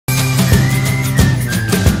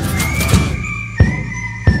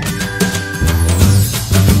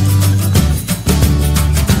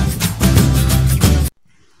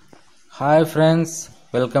Hi friends,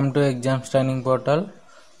 welcome to exams training portal.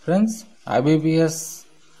 Friends, IBPS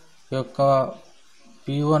యొక్క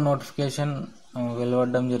PO notification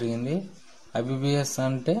వెలువడడం జరిగింది. IBPS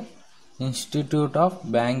అంటే institute of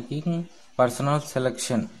banking personal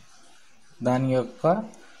selection. దాని యొక్క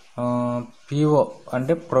PO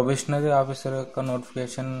అంటే ప్రొబేషనరీ ఆఫీసర్ యొక్క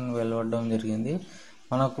నోటిఫికేషన్ వెలువడడం జరిగింది.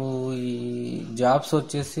 మనకు ఈ జాబ్స్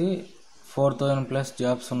వచ్చేసి 4000+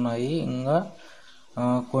 జాబ్స్ ఉన్నాయి. ఇంకా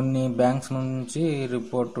కొన్ని బ్యాంక్స్ నుంచి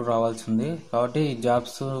రిపోర్ట్ రావాల్సింది, కాబట్టి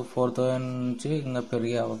జాబ్స్ 4000 నుంచి ఇంకా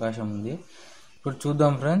పెరిగే అవకాశం ఉంది. ఇప్పుడు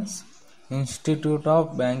చూద్దాం friends. Institute of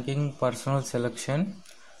banking personal selection,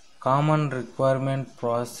 common requirement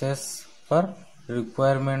process for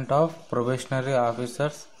requirement of probationary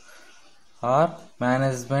officers or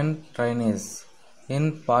management trainees in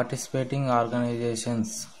participating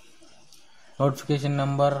organisations. Notification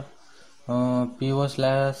number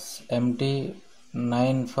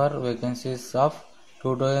PO/MT9 for vacancies of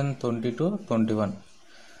 2020-21.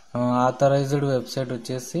 Authorised website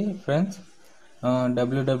వచ్చేసి ఫ్రెండ్స్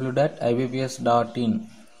www.ibps.in.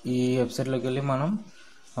 ఈ వెబ్సైట్లోకి వెళ్ళి మనం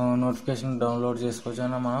నోటిఫికేషన్ డౌన్లోడ్ చేసుకోవచ్చు,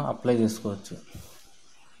 అని మనం apply చేసుకోవచ్చు.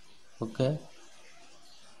 Okay,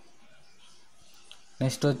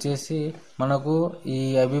 next వచ్చేసి మనకు ఈ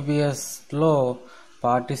IBPSలో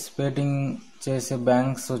పార్టిసిపేటింగ్ చేసే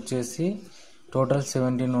బ్యాంక్స్ వచ్చేసి టోటల్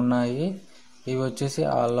 17 ఉన్నాయి. ఇవి వచ్చేసి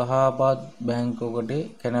అలహాబాద్ బ్యాంకు ఒకటి,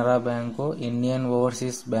 Canara bank, Indian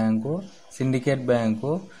overseas bank, syndicate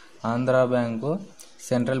bank, Andhra bank,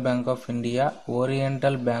 central bank of India,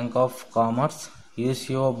 oriental bank of commerce,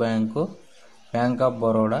 UCO bank, bank of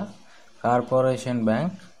Baroda, corporation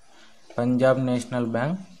bank, Punjab national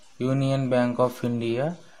bank, union bank of India,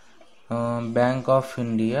 bank of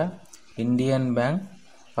India, Indian bank,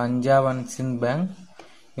 Punjab and Sindh bank,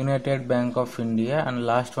 United bank of India, and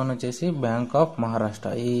last one వచ్చేసి bank of Maharashtra.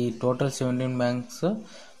 ఈ total 17 banks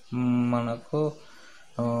మనకు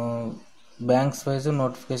banks wise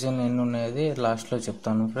notification ఎన్ని ఉన్నాయది లాస్ట్లో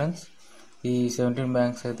చెప్తాను friends. ఈ 17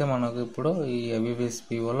 banks అయితే మనకు ఇప్పుడు ఈ IBPS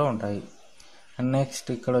POలో ఉంటాయి. అండ్ నెక్స్ట్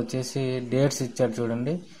ఇక్కడ వచ్చేసి డేట్స్ ఇచ్చారు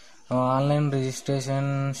చూడండి. ఆన్లైన్ రిజిస్ట్రేషన్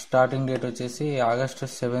స్టార్టింగ్ డేట్ వచ్చేసి ఆగస్టు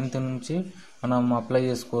 7th నుంచి మనం అప్లై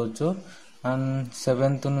చేసుకోవచ్చు. అండ్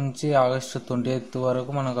 7th నుంచి ఆగస్టు 28th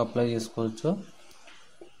వరకు మనకు అప్లై చేసుకోవచ్చు.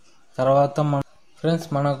 తర్వాత ఫ్రెండ్స్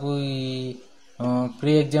మనకు ఈ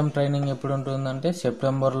ప్రీ ఎగ్జామ్ ట్రైనింగ్ ఎప్పుడు ఉంటుందంటే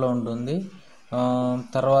సెప్టెంబర్లో ఉంటుంది.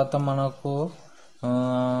 తర్వాత మనకు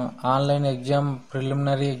ఆన్లైన్ ఎగ్జామ్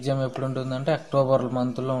ప్రిలిమినరీ ఎగ్జామ్ ఎప్పుడు ఉంటుందంటే అక్టోబర్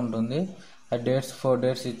మంత్లో ఉంటుంది. ఆ డేట్స్ 4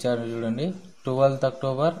 డేట్స్ ఇచ్చారు చూడండి. 12th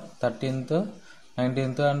October, 13th,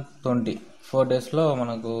 19th and 20. 4 డేస్లో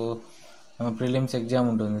మనకు ప్రిలిమ్స్ ఎగ్జామ్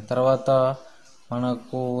ఉంటుంది. తర్వాత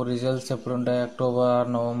మనకు రిజల్ట్స్ ఎప్పుడు ఉంటాయి? అక్టోబర్,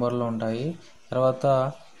 నవంబర్లో ఉంటాయి. తర్వాత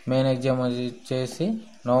మెయిన్ ఎగ్జామ్ వచ్చేసి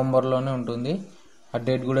నవంబర్లోనే ఉంటుంది. ఆ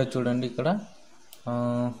డేట్ కూడా చూడండి ఇక్కడ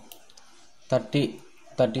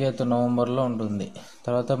 30th నవంబర్లో ఉంటుంది.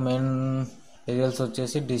 తర్వాత మెయిన్ రిజల్ట్స్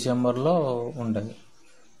వచ్చేసి డిసెంబర్లో ఉంటాయి.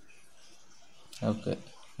 ఓకే,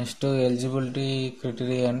 నెక్స్ట్ ఎలిజిబిలిటీ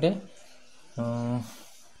క్రైటీరియా అంటే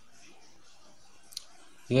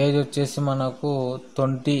ఏజ్ వచ్చేసి మనకు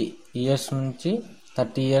 20 years నుంచి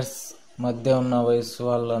 30 years మధ్య ఉన్న వయసు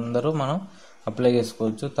వాళ్ళందరూ మనం అప్లై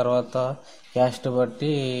చేసుకోవచ్చు. తర్వాత క్యాస్ట్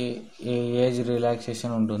బట్టి ఏజ్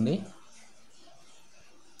రిలాక్సేషన్ ఉంటుంది.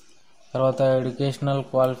 తర్వాత ఎడ్యుకేషనల్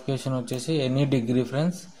క్వాలిఫికేషన్ వచ్చేసి any degree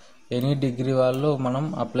friends, any degree వాళ్ళు మనం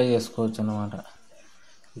అప్లై చేసుకోవచ్చు అన్నమాట.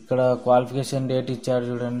 ఇక్కడ క్వాలిఫికేషన్ డేట్ ఇచ్చారు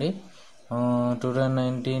చూడండి.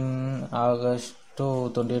 2019 ఆగస్టు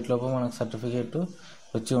 28 లోపు మనకు సర్టిఫికేట్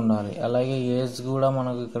వచ్చి ఉండాలి. అలాగే ఏజ్ కూడా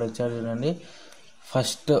మనకు ఇక్కడ ఇచ్చారు చూడండి.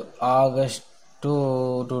 1st ఆగస్టు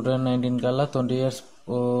 2019 కల్లా 20 years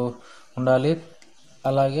ఉండాలి.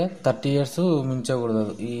 అలాగే 30 years మించకూడదు.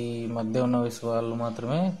 ఈ మధ్య ఉన్న వయసు వాళ్ళు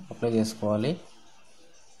మాత్రమే అప్లై చేసుకోవాలి.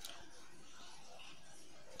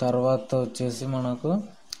 తర్వాత వచ్చేసి మనకు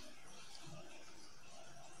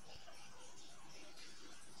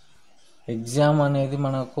ఎగ్జామ్ అనేది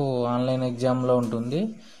మనకు ఆన్లైన్ ఎగ్జామ్లో ఉంటుంది.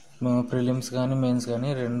 ప్రిలిమ్స్ కానీ మెయిన్స్ కానీ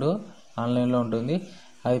 2 ఆన్లైన్లో ఉంటుంది.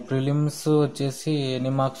 అది ప్రిలిమ్స్ వచ్చేసి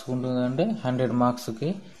ఎన్ని మార్క్స్ ఉంటుందంటే 100 మార్క్స్కి.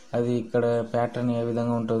 అది ఇక్కడ ప్యాటర్న్ ఏ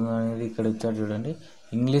విధంగా ఉంటుందో అనేది ఇక్కడ ఇచ్చారు చూడండి.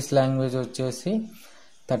 ఇంగ్లీష్ లాంగ్వేజ్ వచ్చేసి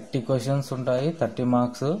 30 questions ఉంటాయి, 30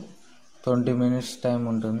 marks, 20 minutes టైం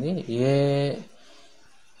ఉంటుంది. ఏ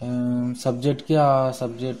సబ్జెక్ట్కి ఆ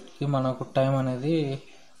సబ్జెక్ట్కి మనకు టైం అనేది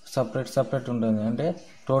సపరేట్ ఉంటుంది. అంటే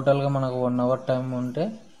టోటల్గా మనకు 1 hour టైం ఉంటే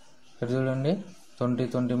ఇక్కడ చూడండి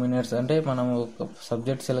 20 minutes. అంటే మనం ఒక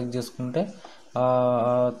సబ్జెక్ట్ సెలెక్ట్ చేసుకుంటే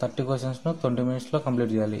 30 questions 20 minutesలో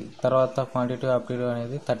కంప్లీట్ చేయాలి. తర్వాత క్వాంటిటీ ఆప్టిట్యూడ్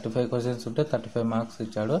అనేది 35 questions ఉంటే 35 marks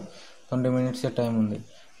ఇచ్చాడు. 20 minutes టైం ఉంది.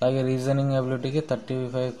 అలాగే రీజనింగ్ అబిలిటీకి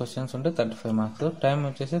 35 క్వశ్చన్స్ ఉంటే 35 మార్క్స్. టైం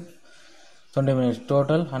వచ్చేసి 20 minutes.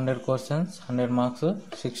 Total 100 questions 100 marks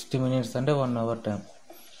 60 minutes అంటే 1 hour టైం.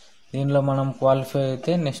 దీనిలో మనం క్వాలిఫై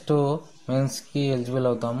అయితే నెక్స్ట్ మెయిన్స్కి ఎలిజిబుల్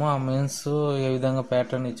అవుతాము. ఆ మెయిన్స్ ఏ విధంగా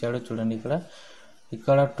ప్యాటర్న్ ఇచ్చాడో చూడండి.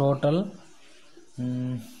 ఇక్కడ టోటల్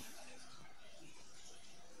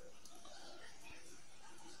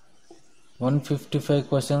 155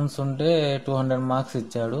 క్వశ్చన్స్ ఉంటే 200 మార్క్స్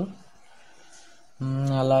ఇచ్చాడు.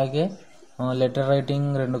 అలాగే లెటర్ రైటింగ్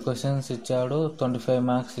 2 క్వశ్చన్స్ ఇచ్చాడు, 25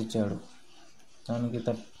 మార్క్స్ ఇచ్చాడు. దానికి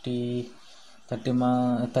 30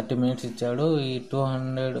 minutes ఇచ్చాడు. ఈ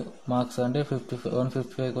 200 మార్క్స్ అంటే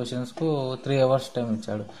 155 క్వశ్చన్స్కు 3 hours టైం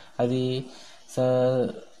ఇచ్చాడు. అది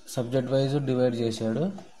సబ్జెక్ట్ వైజ్ డివైడ్ చేశాడు.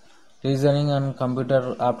 రీజనింగ్ అండ్ కంప్యూటర్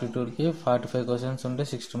ఆప్టిట్యూడ్కి 45 క్వశ్చన్స్ ఉంటే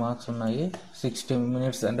 60 మార్క్స్ ఉన్నాయి. 60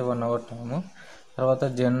 minutes అంటే 1 hour టైము. తర్వాత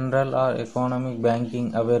general are economic banking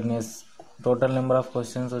awareness total number of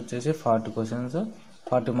questions వచ్చేసి 40 క్వశ్చన్స్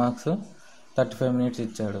 40 మార్క్స్ 35 minutes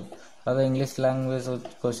ఇచ్చాడు. అదే ఇంగ్లీష్ లాంగ్వేజ్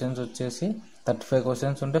క్వశ్చన్స్ వచ్చేసి 35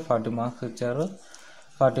 క్వశ్చన్స్ ఉంటే 40 మార్క్స్ ఇచ్చారు,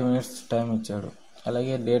 40 minutes టైం ఇచ్చాడు.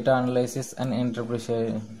 అలాగే data analysis and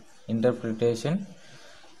interpretation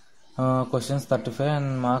questions 35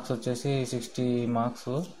 and marks వచ్చేసి 60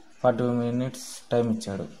 మార్క్స్ 40 minutes టైం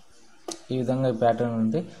ఇచ్చాడు. ఈ విధంగా ఈ ప్యాటర్న్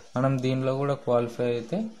ఉంది. మనం దీనిలో కూడా క్వాలిఫై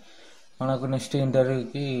అయితే మనకు నెక్స్ట్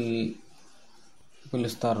ఇంటర్వ్యూకి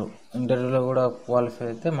పిలుస్తారు. ఇంటర్వ్యూలో కూడా క్వాలిఫై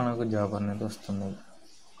అయితే మనకు జాబ్ అనేది వస్తుంది.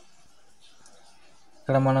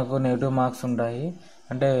 ఇక్కడ మనకు నెగిటివ్ మార్క్స్ ఉంటాయి.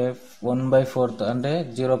 అంటే 1/4 అంటే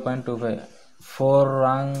 0.25 4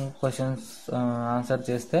 రాంగ్ క్వశ్చన్స్ ఆన్సర్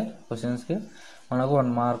చేస్తే క్వశ్చన్స్కి మనకు 1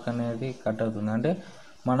 మార్క్ అనేది కట్ అవుతుంది. అంటే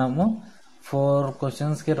మనము 4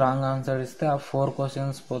 క్వశ్చన్స్కి రాంగ్ ఆన్సర్ ఇస్తే ఆ 4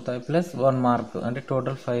 క్వశ్చన్స్ పోతాయి ప్లస్ 1 మార్క్ అంటే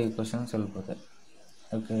టోటల్ 5 క్వశ్చన్స్ వెళ్ళిపోతాయి.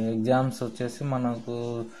 ఓకే, ఎగ్జామ్స్ వచ్చేసి మనకు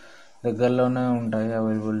దగ్గరలోనే ఉంటాయి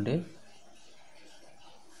అవైలబిలిటీ.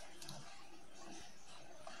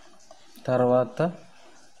 తర్వాత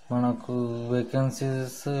మనకు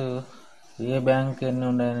వేకెన్సీస్ ఏ బ్యాంక్ ఎన్ని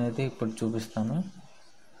ఉన్నాయి అనేది ఇప్పుడు చూపిస్తాను.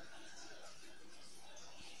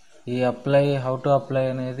 ఈ హౌ టు అప్లై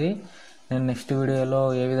అనేది నేను నెక్స్ట్ వీడియోలో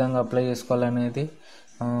ఏ విధంగా అప్లై చేసుకోవాలనేది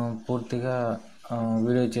పూర్తిగా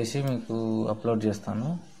వీడియో చేసి మీకు అప్లోడ్ చేస్తాను.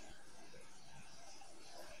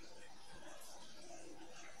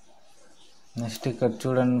 నెక్స్ట్ ఇక్కడ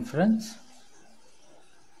చూడండి friends,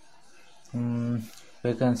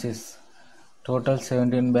 vacancies total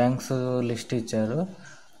 17 banks list ఇచ్చారు.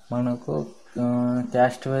 మనకు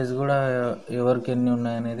క్యాస్ట్ వైజ్ కూడా ఎవరికి ఎన్ని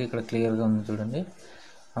ఉన్నాయనేది ఇక్కడ క్లియర్గా ఉంది చూడండి.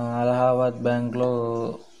 అలహాబాద్ బ్యాంక్లో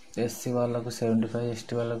ఎస్సీ వాళ్ళకు 75,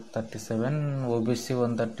 ఎస్టీ వాళ్ళకు 37, ఓబీసీ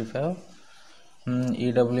 135,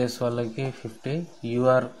 ఈడబ్ల్యూఎస్ వాళ్ళకి 50,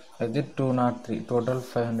 యూఆర్ అయితే 203, టోటల్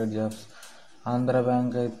 500 జాబ్స్. ఆంధ్ర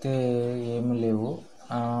బ్యాంక్ అయితే ఏమీ లేవు.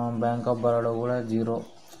 బ్యాంక్ ఆఫ్ బరోడా కూడా 0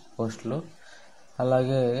 పోస్టులు.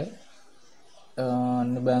 అలాగే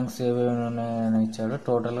అన్ని బ్యాంక్స్ ఏవేమి ఉన్నాయని ఇచ్చాడు.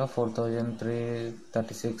 టోటల్గా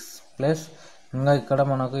 4336 ప్లస్ ఇంకా ఇక్కడ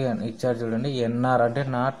మనకు ఇచ్చాడు చూడండి, ఎన్ఆర్ అంటే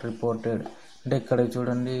నాట్ రిపోర్టెడ్. అంటే ఇక్కడ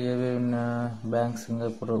చూడండి ఏవేమి బ్యాంక్స్ ఇంకా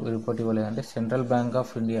ఇప్పుడు రిపోర్ట్ ఇవ్వలేదు. అంటే సెంట్రల్ బ్యాంక్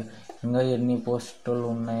ఆఫ్ ఇండియా ఇంకా ఎన్ని పోస్టులు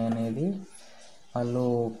ఉన్నాయనేది వాళ్ళు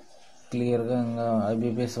క్లియర్గా ఇంకా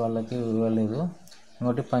ఐబీపీఎస్ వాళ్ళకి ఇవ్వలేదు.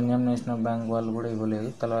 ఇంకోటి పంజాబ్ నేషనల్ బ్యాంక్ వాళ్ళు కూడా ఇవ్వలేదు.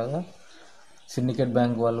 తర్వాత సిండికేట్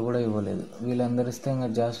బ్యాంక్ వాళ్ళు కూడా ఇవ్వలేదు. వీళ్ళందరూ ఇస్తే ఇంకా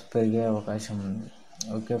జాబ్స్ పెరిగే అవకాశం ఉంది.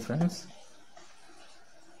 ఓకే ఫ్రెండ్స్,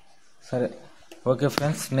 సరే ఓకే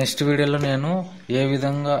ఫ్రెండ్స్, నెక్స్ట్ వీడియోలో నేను ఏ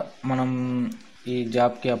విధంగా మనం ఈ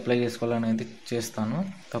జాబ్కి అప్లై చేసుకోవాలనేది చేస్తాను.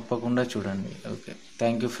 తప్పకుండా చూడండి. Okay,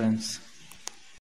 thank you friends.